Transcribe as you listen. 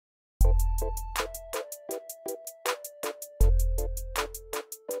So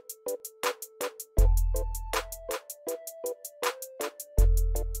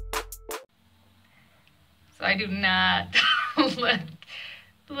I do not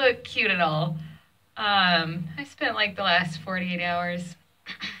look cute at all. I spent like the last 48 hours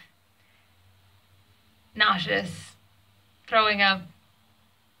nauseous, throwing up,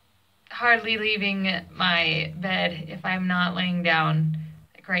 hardly leaving my bed if I'm not laying down.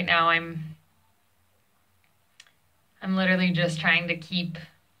 Like right now I'm literally just trying to keep,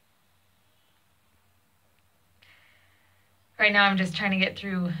 right now I'm just trying to get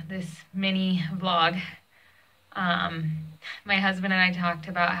through this mini vlog. My husband and I talked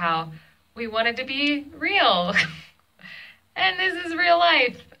about how we wanted to be real. And this is real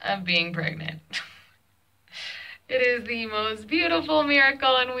life of being pregnant. It is the most beautiful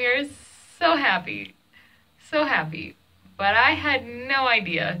miracle and we are so happy. So happy. But I had no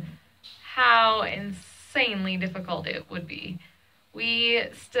idea how insanely difficult it would be. We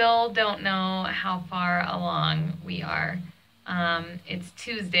still don't know how far along we are. It's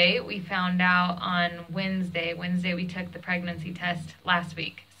Tuesday. We found out on Wednesday. Wednesday we took the pregnancy test last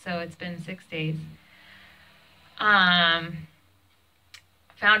week. So it's been 6 days. Found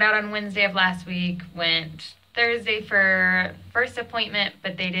out on Wednesday of last week, went Thursday for first appointment,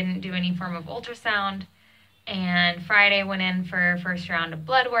 but they didn't do any form of ultrasound. And Friday went in for first round of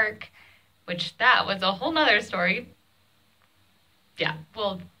blood work, which that was a whole nother story. Yeah,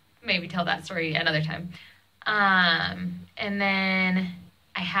 we'll maybe tell that story another time. And then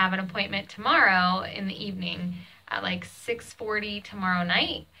I have an appointment tomorrow in the evening at like 6:40 tomorrow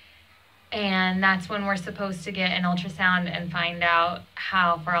night. And that's when we're supposed to get an ultrasound and find out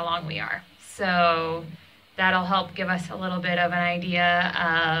how far along we are. So that'll help give us a little bit of an idea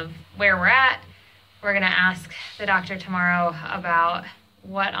of where we're at. We're gonna ask the doctor tomorrow about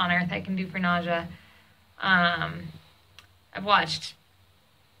what on earth I can do for nausea. I've watched,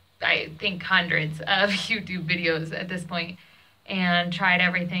 I think, hundreds of YouTube videos at this point and tried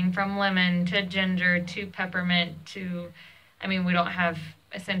everything from lemon to ginger to peppermint to, I mean, we don't have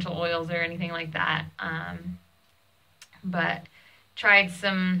essential oils or anything like that, but tried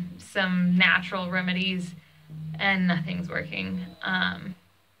some natural remedies and nothing's working.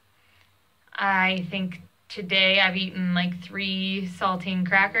 I think today I've eaten like 3 saltine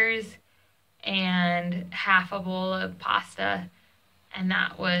crackers and half a bowl of pasta, and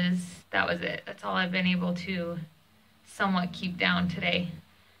that was it. That's all I've been able to somewhat keep down today.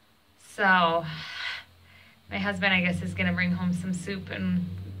 So my husband, I guess, is gonna bring home some soup and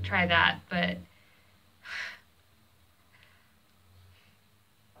try that, but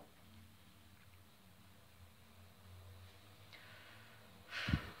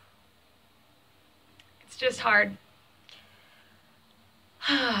it's just hard.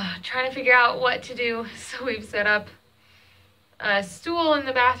 Trying to figure out what to do. So we've set up a stool in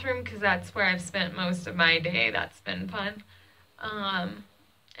the bathroom because that's where I've spent most of my day. That's been fun.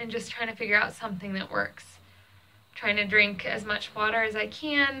 And just trying to figure out something that works. Trying to drink as much water as I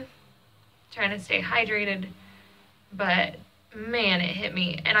can. Trying to stay hydrated. But man, it hit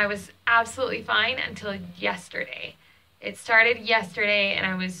me. And I was absolutely fine until yesterday. It started yesterday and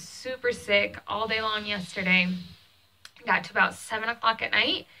I was super sick all day long yesterday. Got to about 7 o'clock at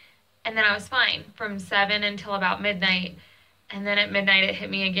night, and then I was fine from 7 until about midnight, and then at midnight it hit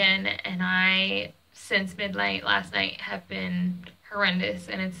me again, and I, since midnight last night, have been horrendous,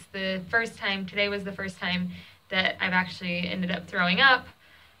 and it's the first time, today was the first time that I've actually ended up throwing up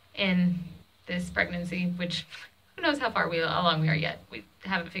in this pregnancy, which who knows how far along we are yet. We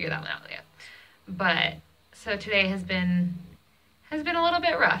haven't figured that one out yet. But, so today has been a little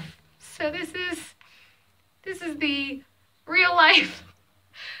bit rough. So this is the real life,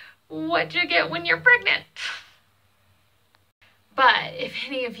 what you get when you're pregnant. But if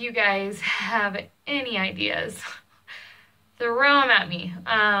any of you guys have any ideas, throw them at me.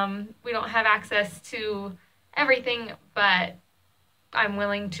 We don't have access to everything, but I'm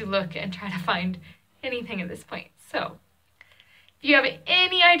willing to look and try to find anything at this point. So if you have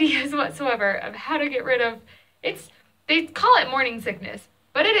any ideas whatsoever of how to get rid of, they call it morning sickness,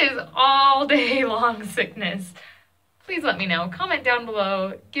 but it is all day long sickness. Please let me know. Comment down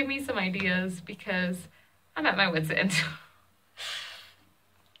below. Give me some ideas because I'm at my wit's end.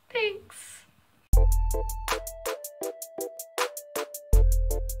 Thanks.